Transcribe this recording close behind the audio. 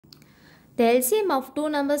The LCM of two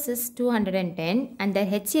numbers is 210 and the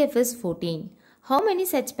HCF is 14. How many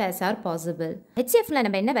such pairs are possible? HCFல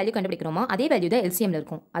நம்ம என்ன value கண்டுபிடிக்கிறோமோ அதே value தான் LCMல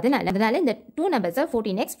இருக்கும். அதனால இந்த two numbers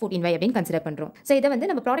 14x 14y அப்படினு கன்சிடர் பண்றோம். சோ இத வந்து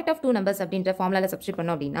நம்ம product of two numbers அப்படிங்கற ஃபார்முலால சப்ஸ்டிட்யூட்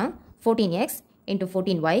பண்ணோம் அப்படினா 14x into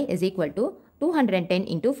 14y is equal to 210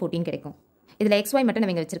 into 14 கிடைக்கும். இதுல xy மட்டும்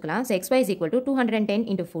நம்ம இங்க வச்சிருக்கலாம். So xy is equal to 210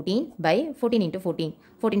 into 14 by 14 into 14.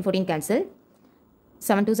 14 14 cancel.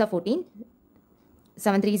 7 2s are 14.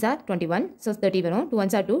 7 3s are 21. So 30 வரும். 2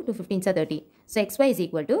 1s are 2. 2 15s are 30. So xy is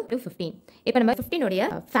equal to 15. இப்போ நம்ம 15 உடைய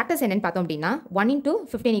factors என்னன்னு பார்த்தோம் அப்படின்னா 1 into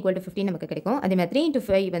 15 equal to 15 நமக்கு கிடைக்கும். அதே மாதிரி 3 into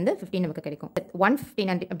 5 வந்து 15 நமக்கு கிடைக்கும்.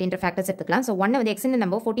 115 அப்படின்ற factors எடுத்துக்கலாம். So 1 வந்து x ன்னு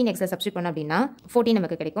நம்ம 14x ல சப்ஸ்டிட்யூட் பண்ணோம் அப்படின்னா 14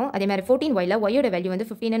 நமக்கு கிடைக்கும். அதே மாதிரி 14y ல y யோட வேல்யூ வந்து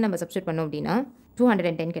 15 ன்னு நம்ம சப்ஸ்டிட்யூட் பண்ணோம் அப்படின்னா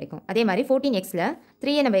 210 கிடைக்கும். அதே மாதிரி 14x ல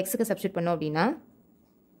 3 நம்ம x க்கு சப்ஸ்டிட்யூட் பண்ணோம் அப்படின்னா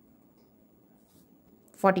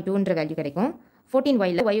 42 ன்ற வேல்யூ கிடைக்கும்.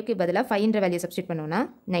 14y ல y க்கு பதிலா 5 ன்ற வேல்யூ சப்ஸ்டிட்யூட் பண்ணோம்னா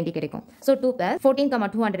 90 கிடைக்கும். So 2 pairs 14,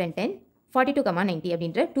 210, 42, 90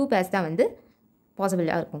 அப்படின்ற 2 pairs தான் வந்து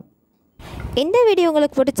பாசிபிளா இருக்கும். இந்த வீடியோ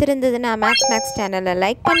உங்களுக்கு பிடிச்சிருந்ததுன்னா மேக்ஸ் சேனலை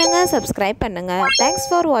லைக் பண்ணுங்க, சப்ஸ்கிரைப் பண்ணுங்க. Thanks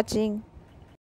for watching.